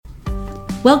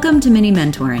Welcome to Mini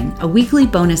Mentoring, a weekly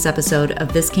bonus episode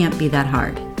of This Can't Be That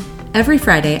Hard. Every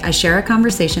Friday, I share a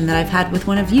conversation that I've had with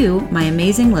one of you, my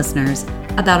amazing listeners,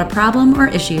 about a problem or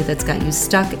issue that's got you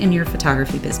stuck in your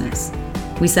photography business.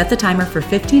 We set the timer for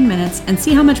 15 minutes and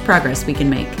see how much progress we can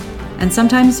make. And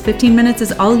sometimes 15 minutes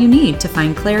is all you need to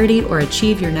find clarity or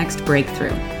achieve your next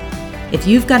breakthrough. If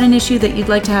you've got an issue that you'd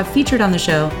like to have featured on the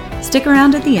show, stick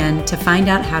around at the end to find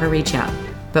out how to reach out.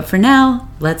 But for now,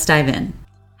 let's dive in.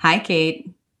 Hi, Kate.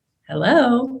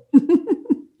 Hello.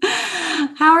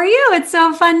 How are you? It's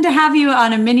so fun to have you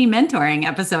on a mini mentoring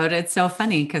episode. It's so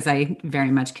funny because I very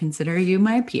much consider you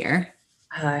my peer.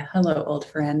 Hello, old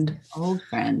friend. Old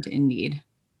friend, indeed.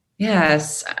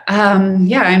 Yes.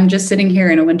 I'm just sitting here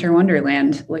in a winter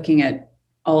wonderland looking at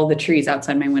all the trees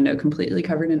outside my window completely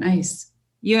covered in ice.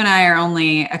 You and I are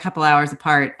only a couple hours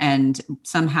apart, and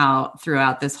somehow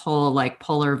throughout this whole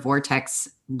polar vortex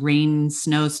rain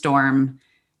snowstorm,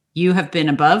 you have been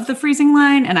above the freezing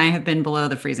line and I have been below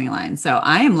the freezing line. So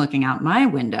I am looking out my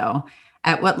window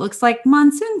at what looks like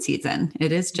monsoon season.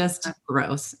 It is just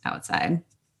gross outside.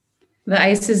 The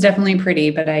ice is definitely pretty,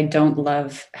 but I don't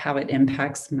love how it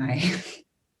impacts my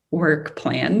work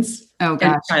plans and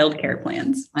childcare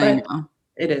plans. I know.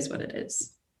 It is what it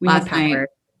is. We have power.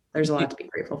 There's a lot to be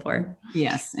grateful for.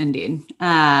 Yes, indeed.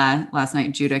 Last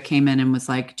night, Judah came in and was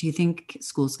like, "Do you think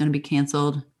school's going to be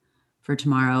canceled for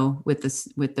tomorrow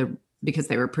because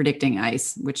they were predicting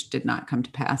ice, which did not come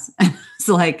to pass?" It's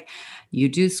like, you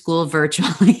do school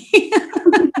virtually.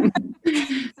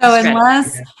 So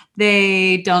unless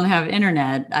they don't have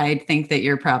internet, I think that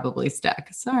you're probably stuck.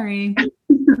 Sorry.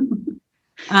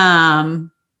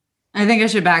 I think I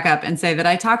should back up and say that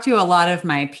I talk to a lot of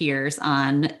my peers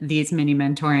on these mini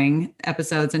mentoring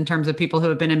episodes in terms of people who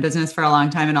have been in business for a long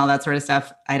time and all that sort of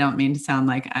stuff. I don't mean to sound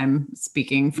like I'm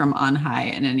speaking from on high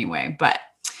in any way, but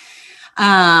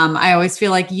I always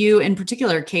feel like you in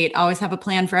particular, Kate, always have a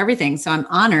plan for everything. So I'm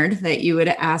honored that you would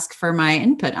ask for my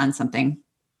input on something.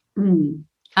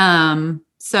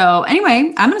 So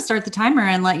anyway, I'm going to start the timer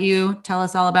and let you tell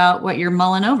us all about what you're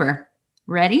mulling over.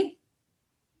 Ready?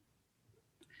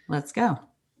 Let's go.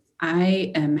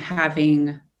 I am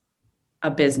having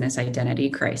a business identity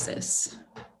crisis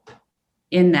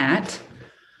in that.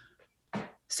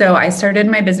 So I started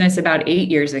my business about 8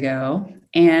 years ago.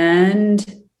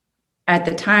 And at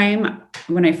the time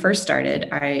when I first started,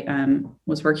 I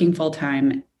was working full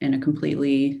time in a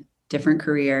completely different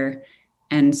career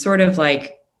and sort of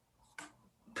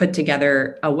put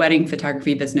together a wedding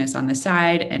photography business on the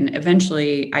side. And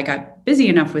eventually I got busy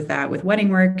enough with that, with wedding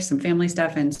work, some family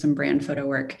stuff, and some brand photo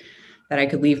work, that I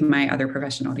could leave my other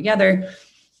profession altogether.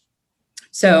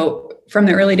 So from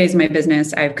the early days of my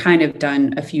business, I've kind of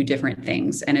done a few different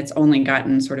things, and it's only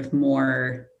gotten sort of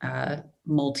more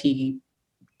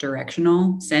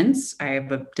multi-directional since. I have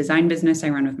a design business I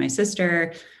run with my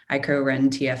sister. I co-run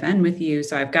TFN with you.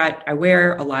 So I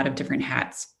wear a lot of different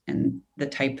hats and the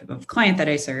type of client that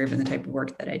I serve and the type of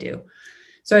work that I do.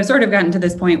 So I've sort of gotten to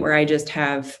this point where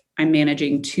I'm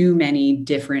managing too many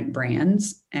different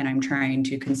brands, and I'm trying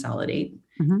to consolidate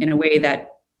in a way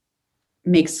that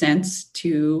makes sense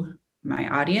to my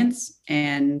audience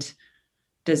and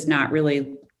does not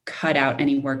really cut out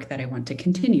any work that I want to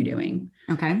continue doing.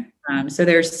 Okay. So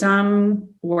there's some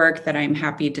work that I'm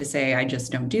happy to say, I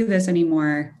just don't do this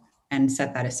anymore and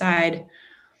set that aside.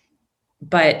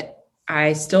 But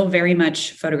I still very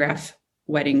much photograph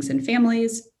weddings and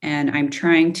families, and I'm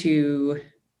trying to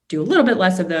do a little bit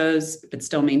less of those, but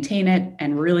still maintain it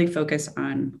and really focus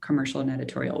on commercial and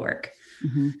editorial work.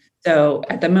 So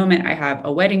at the moment, I have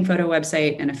a wedding photo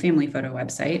website and a family photo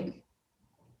website.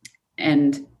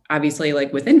 And obviously,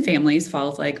 within families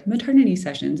falls maternity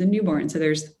sessions and newborn. So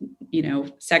there's,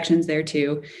 sections there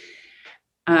too.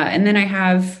 And then I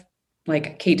have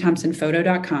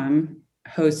KateThompsonPhoto.com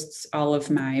hosts all of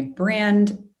my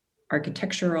brand,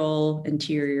 architectural,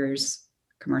 interiors,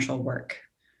 commercial work,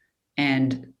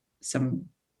 and some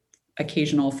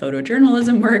occasional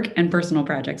photojournalism work and personal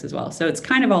projects as well. So it's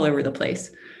kind of all over the place.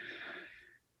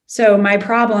 So my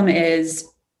problem is,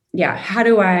 how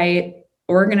do I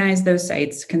organize those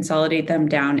sites, consolidate them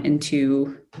down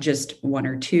into just one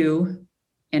or two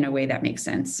in a way that makes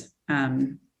sense?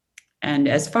 And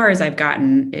as far as I've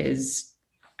gotten is,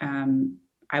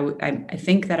 I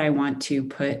think that I want to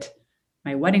put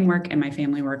my wedding work and my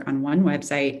family work on one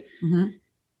website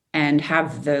and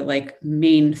have the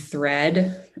main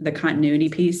thread, the continuity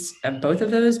piece of both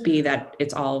of those be that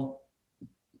it's all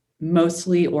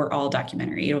mostly or all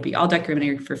documentary. It'll be all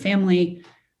documentary for family.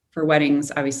 For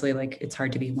weddings, obviously, it's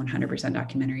hard to be 100%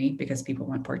 documentary because people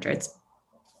want portraits,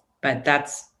 but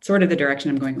that's sort of the direction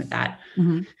I'm going with that.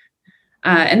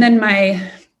 And then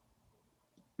my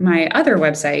other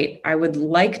website, I would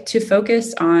like to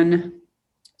focus on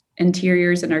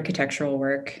interiors and architectural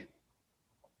work,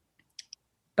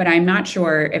 but I'm not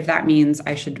sure if that means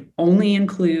I should only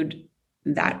include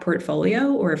that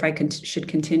portfolio or if I should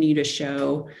continue to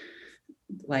show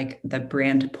like the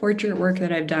brand portrait work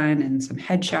that I've done and some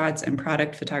headshots and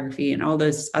product photography and all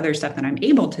this other stuff that I'm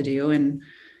able to do and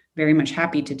very much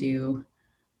happy to do,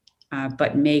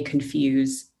 but may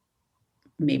confuse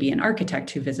maybe an architect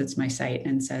who visits my site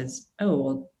and says, oh,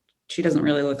 well, she doesn't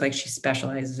really look like she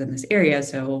specializes in this area,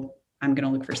 so I'm going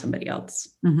to look for somebody else.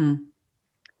 Mm-hmm.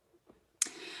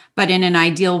 But in an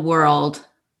ideal world,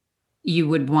 you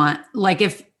would want, like,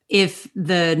 if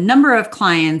the number of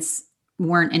clients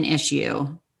weren't an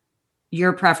issue,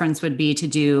 your preference would be to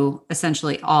do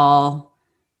essentially all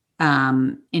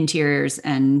interiors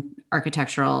and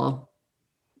architectural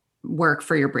work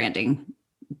for your branding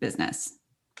business.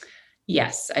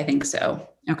 Yes, I think so.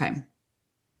 Okay.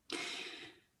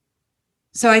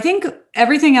 So I think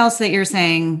everything else that you're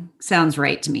saying sounds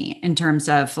right to me in terms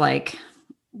of like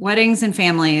weddings and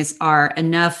families are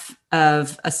enough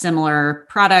of a similar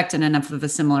product and enough of a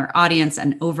similar audience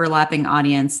and overlapping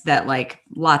audience that like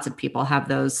lots of people have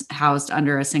those housed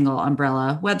under a single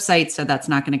umbrella website. So that's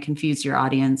not going to confuse your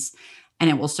audience. And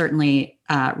it will certainly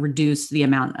reduce the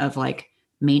amount of like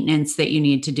maintenance that you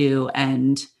need to do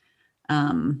and,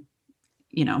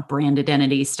 brand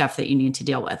identity stuff that you need to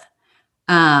deal with.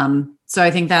 So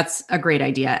I think that's a great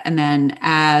idea. And then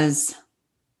as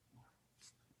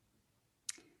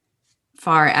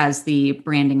far as the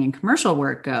branding and commercial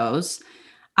work goes,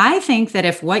 I think that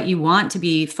if what you want to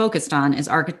be focused on is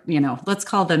let's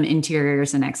call them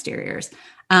interiors and exteriors.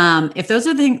 If those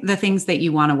are the things that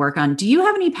you want to work on, do you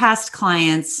have any past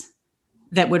clients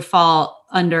that would fall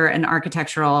under an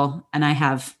architectural, and I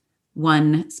have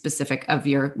one specific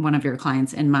one of your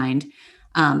clients in mind,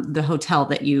 the hotel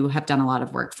that you have done a lot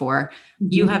of work for. Mm-hmm.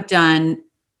 You have done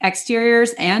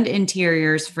exteriors and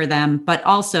interiors for them, but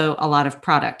also a lot of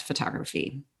product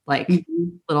photography, like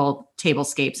little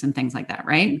tablescapes and things like that,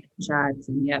 right? Shots,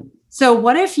 yep. So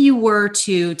what if you were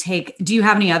to do you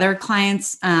have any other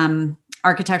clients,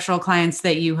 architectural clients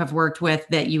that you have worked with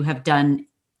that you have done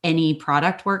any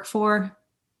product work for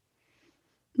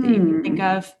that you can think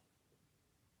of?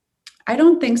 I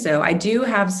don't think so. I do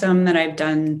have some that I've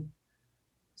done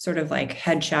sort of like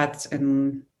headshots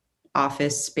and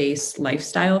office space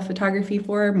lifestyle photography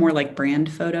for, more like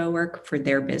brand photo work for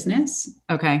their business.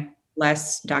 Okay.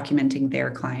 Less documenting their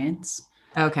clients.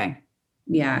 Okay.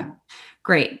 Yeah.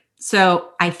 Great.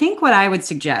 So I think what I would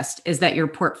suggest is that your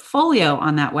portfolio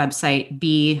on that website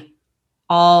be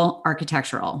all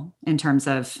architectural in terms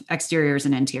of exteriors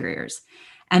and interiors.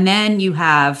 And then you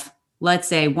have, let's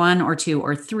say, 1 or 2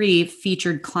 or 3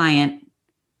 featured client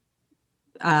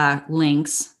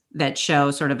links that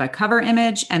show sort of a cover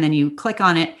image. And then you click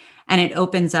on it and it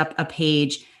opens up a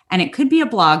page. And it could be a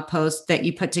blog post that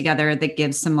you put together that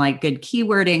gives some like good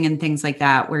keywording and things like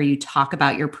that, where you talk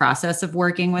about your process of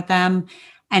working with them.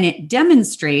 And it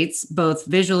demonstrates both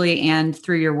visually and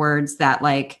through your words that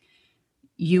like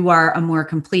you are a more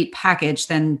complete package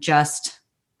than just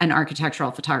an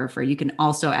architectural photographer. You can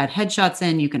also add headshots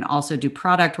in, you can also do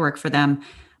product work for them.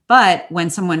 But when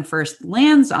someone first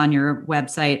lands on your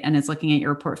website and is looking at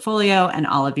your portfolio and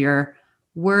all of your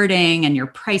wording and your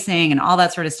pricing and all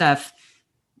that sort of stuff,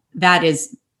 that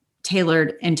is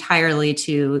tailored entirely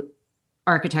to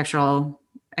architectural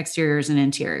exteriors and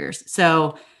interiors.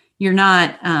 So you're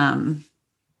not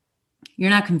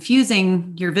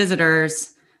confusing your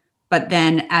visitors, but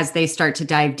then as they start to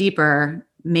dive deeper,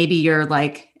 maybe you're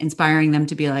like inspiring them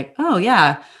to be like, oh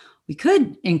yeah, we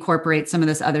could incorporate some of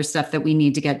this other stuff that we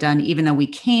need to get done, even though we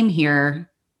came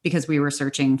here because we were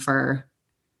searching for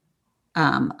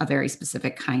a very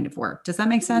specific kind of work. Does that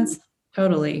make sense?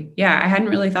 Totally. Yeah. I hadn't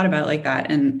really thought about it like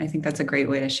that. And I think that's a great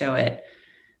way to show it,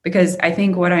 because I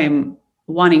think what I'm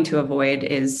wanting to avoid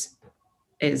is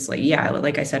like, yeah,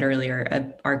 like I said earlier,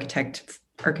 an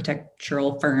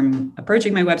architectural firm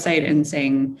approaching my website and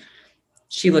saying,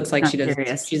 she looks like she's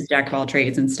a jack of all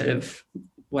trades instead of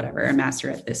whatever, a master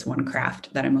at this one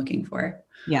craft that I'm looking for.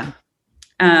 Yeah.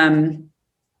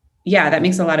 Yeah, that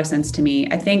makes a lot of sense to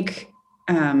me. I think,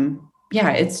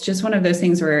 it's just one of those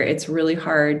things where it's really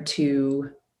hard to,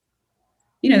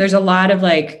 there's a lot of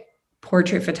like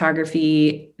portrait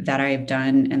photography that I've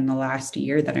done in the last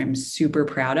year that I'm super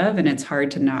proud of. And it's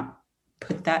hard to not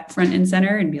put that front and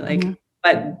center and be like,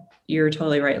 but you're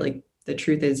totally right. Like the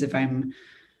truth is, if I'm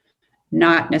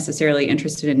not necessarily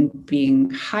interested in being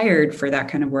hired for that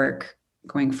kind of work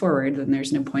going forward, then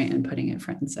there's no point in putting it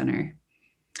front and center.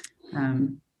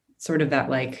 Sort of that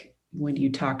like when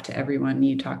you talk to everyone,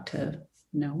 you talk to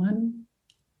no one.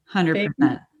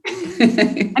 100%.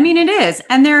 I mean, it is.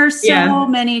 And there are so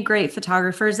many great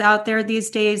photographers out there these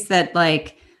days that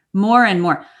like more and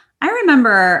more. I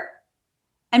remember,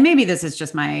 and maybe this is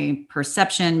just my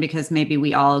perception because maybe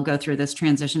we all go through this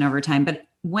transition over time, but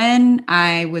when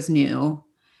I was new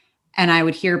and I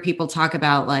would hear people talk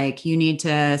about like, you need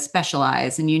to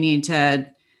specialize and you need to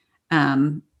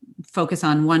focus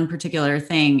on one particular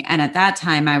thing. And at that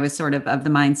time, I was sort of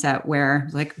the mindset where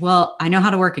like, well, I know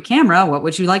how to work a camera. What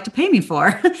would you like to pay me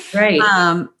for? Right.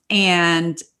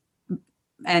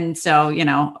 And so, you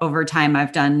know, over time,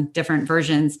 I've done different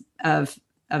versions of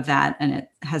that, and it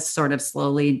has sort of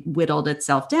slowly whittled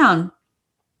itself down.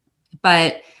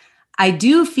 But I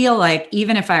do feel like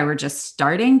even if I were just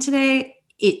starting today,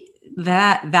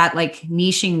 that like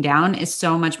niching down is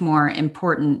so much more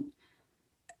important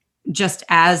just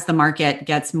as the market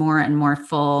gets more and more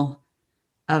full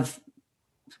of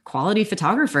quality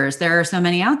photographers. There are so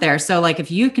many out there. So like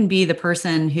if you can be the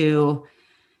person who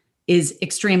is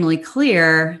extremely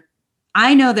clear,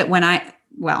 I know that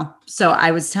so I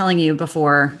was telling you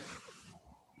before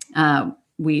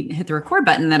we hit the record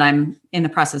button that I'm in the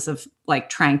process of like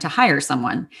trying to hire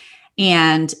someone.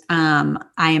 And I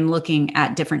am looking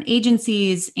at different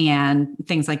agencies and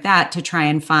things like that to try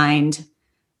and find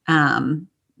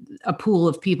a pool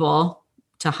of people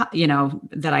to, you know,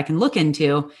 that I can look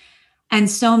into. And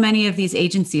so many of these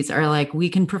agencies are like, we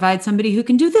can provide somebody who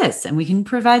can do this, and we can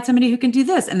provide somebody who can do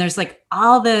this. And there's like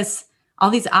all these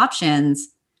options.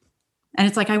 And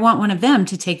it's like, I want one of them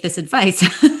to take this advice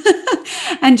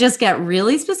and just get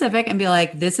really specific and be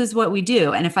like, this is what we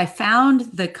do. And if I found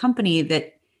the company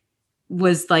that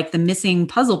was like the missing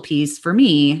puzzle piece for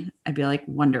me, I'd be like,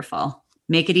 wonderful,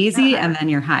 make it easy. And then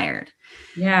you're hired.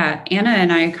 Yeah. Anna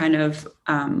and I kind of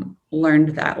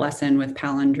learned that lesson with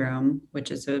Palindrome,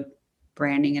 which is a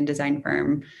branding and design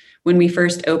firm. When we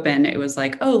first opened, it was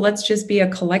like, oh, let's just be a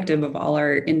collective of all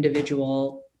our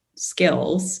individual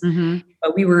skills. Mm-hmm.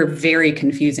 But we were very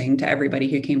confusing to everybody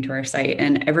who came to our site.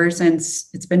 And ever since,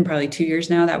 it's been probably 2 years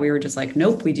now that we were just like,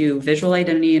 nope, we do visual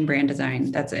identity and brand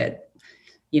design. That's it.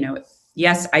 You know,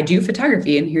 yes, I do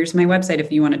photography, and here's my website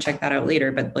if you want to check that out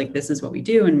later, but like, this is what we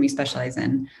do and we specialize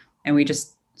in. And we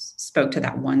just spoke to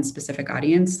that one specific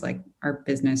audience. Like our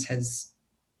business has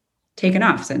taken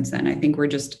off since then. I think we're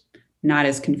just not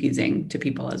as confusing to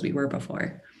people as we were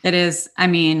before. It is. I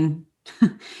mean,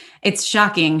 it's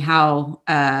shocking how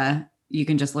you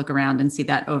can just look around and see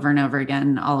that over and over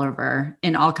again, all over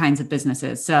in all kinds of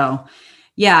businesses. So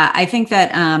yeah, I think that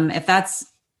if that's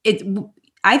it,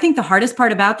 I think the hardest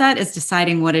part about that is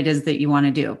deciding what it is that you want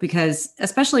to do, because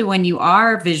especially when you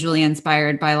are visually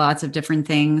inspired by lots of different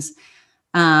things,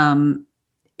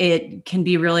 it can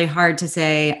be really hard to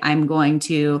say, I'm going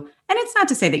to, and it's not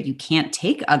to say that you can't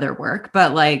take other work,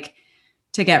 but like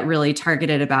to get really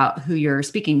targeted about who you're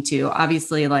speaking to.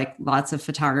 Obviously, like lots of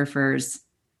photographers,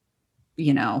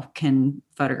 you know, can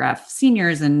photograph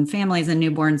seniors and families and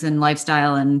newborns and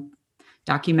lifestyle and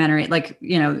documentary, like,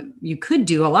 you know, you could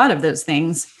do a lot of those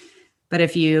things, but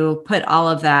if you put all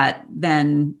of that,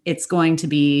 then it's going to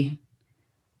be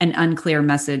an unclear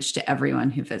message to everyone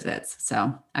who visits.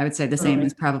 So I would say the same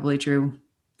is probably true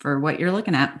for what you're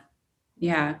looking at.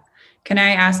 Yeah. Can I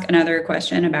ask another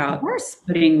question about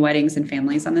putting weddings and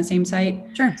families on the same site?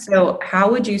 Sure. So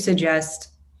how would you suggest,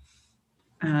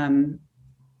 speaking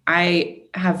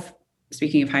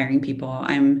of hiring people,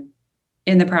 I'm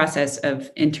in the process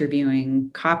of interviewing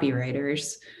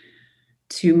copywriters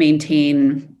to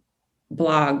maintain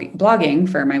blogging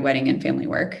for my wedding and family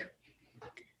work.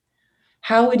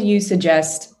 How would you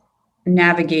suggest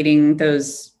navigating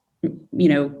those, you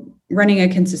know, running a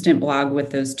consistent blog with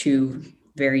those two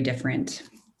very different,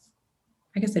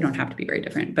 I guess they don't have to be very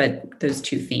different, but those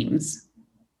two themes?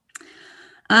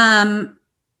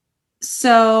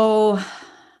 So,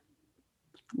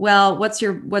 well, what's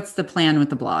the plan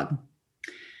with the blog?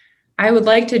 I would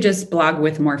like to just blog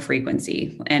with more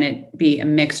frequency and it be a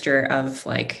mixture of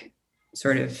like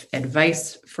sort of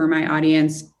advice for my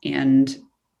audience and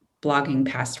blogging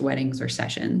past weddings or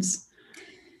sessions.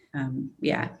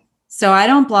 Yeah. So I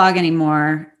don't blog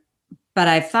anymore, but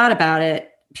I've thought about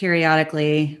it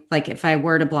periodically, like if I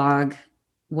were to blog,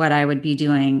 what I would be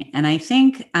doing. And I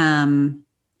think,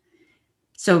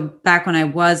 so back when I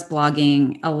was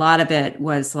blogging, a lot of it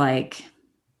was like,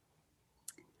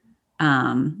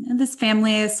 this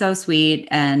family is so sweet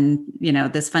and, you know,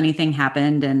 this funny thing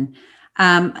happened. And,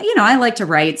 you know, I like to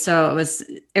write. So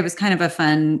it was kind of a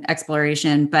fun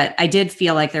exploration, but I did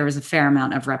feel like there was a fair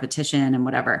amount of repetition and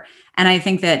whatever. And I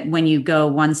think that when you go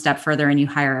one step further and you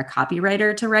hire a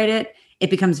copywriter to write it, it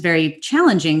becomes very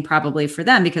challenging probably for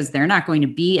them because they're not going to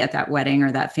be at that wedding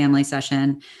or that family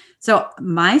session. So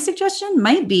my suggestion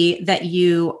might be that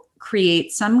you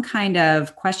create some kind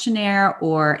of questionnaire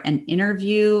or an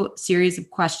interview series of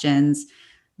questions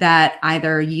that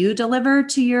either you deliver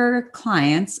to your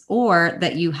clients or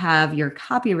that you have your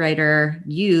copywriter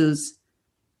use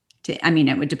to, I mean,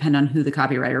 it would depend on who the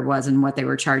copywriter was and what they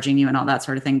were charging you and all that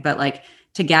sort of thing, but like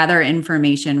to gather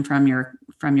information from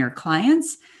your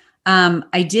clients.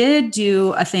 I did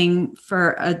do a thing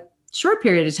for a short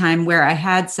period of time where I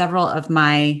had several of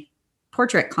my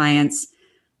portrait clients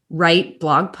write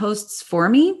blog posts for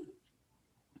me.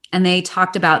 And they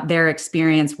talked about their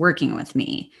experience working with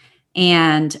me.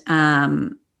 And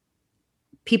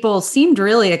people seemed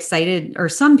really excited, or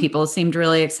some people seemed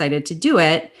really excited to do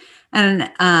it.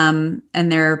 And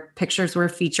their pictures were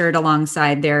featured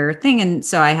alongside their thing. And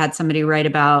so I had somebody write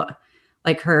about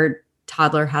like her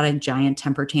toddler had a giant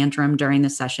temper tantrum during the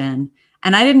session.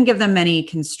 And I didn't give them any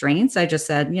constraints. I just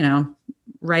said,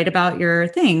 write about your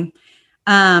thing.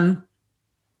 And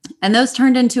those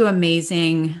turned into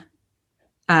amazing,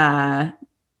 it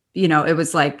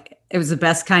was the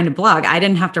best kind of blog. I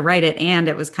didn't have to write it. And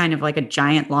it was kind of like a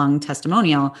giant long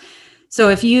testimonial. So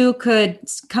if you could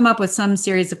come up with some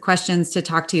series of questions to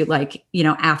talk to you, like,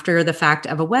 after the fact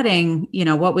of a wedding,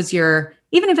 what was your,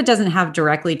 even if it doesn't have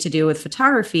directly to do with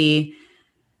photography,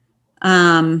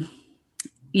 have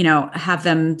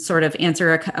them sort of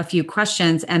answer a few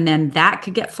questions, and then that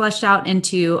could get fleshed out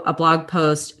into a blog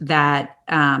post that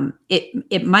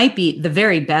it might be the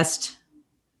very best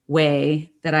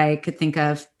way that I could think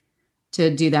of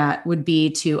to do that would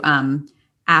be to,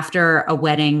 after a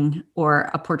wedding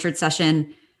or a portrait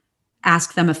session,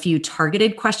 ask them a few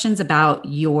targeted questions about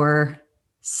your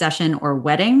session or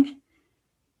wedding.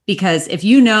 Because if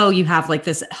you have like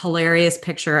this hilarious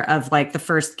picture of like the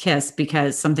first kiss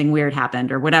because something weird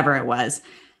happened or whatever it was,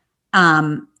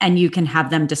 and you can have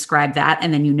them describe that,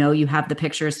 and then you have the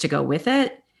pictures to go with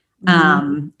it,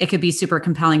 it could be super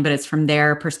compelling, but it's from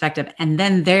their perspective. And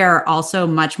then they're also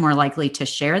much more likely to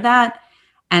share that,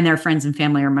 and their friends and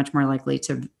family are much more likely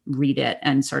to read it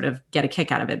and sort of get a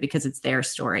kick out of it because it's their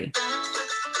story.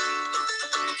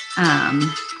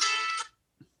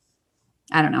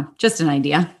 I don't know, just an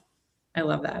idea. I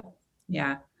love that.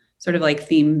 Yeah. Sort of like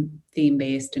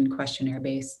theme-based and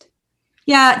questionnaire-based.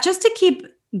 Yeah. Just to keep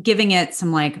giving it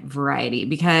some like variety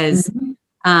because,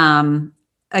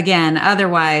 again,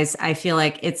 otherwise I feel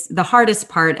like it's the hardest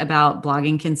part about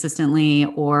blogging consistently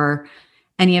or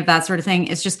any of that sort of thing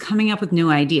is just coming up with new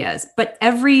ideas. But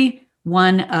every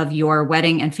one of your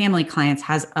wedding and family clients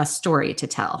has a story to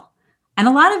tell. And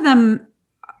a lot of them,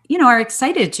 are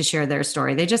excited to share their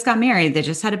story. They just got married. They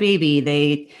just had a baby.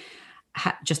 They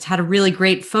just had a really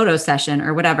great photo session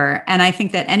or whatever. And I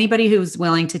think that anybody who's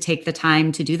willing to take the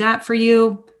time to do that for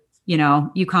you,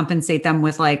 you compensate them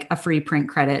with like a free print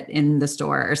credit in the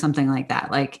store or something like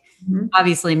that. Like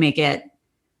obviously make it,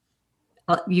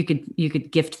 you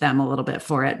could gift them a little bit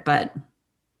for it, but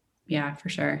yeah, for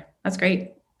sure. That's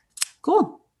great.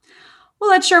 Cool.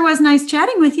 Well, it sure was nice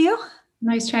chatting with you.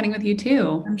 Nice chatting with you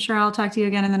too. I'm sure I'll talk to you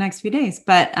again in the next few days,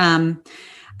 but I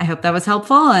hope that was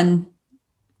helpful, and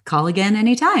call again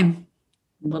anytime.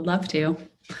 Would love to.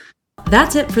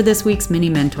 That's it for this week's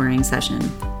mini mentoring session.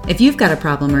 If you've got a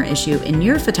problem or issue in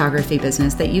your photography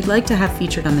business that you'd like to have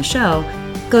featured on the show,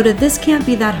 go to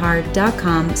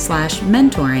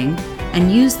thiscan'tbethathard.com/mentoring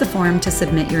and use the form to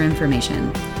submit your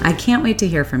information. I can't wait to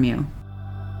hear from you.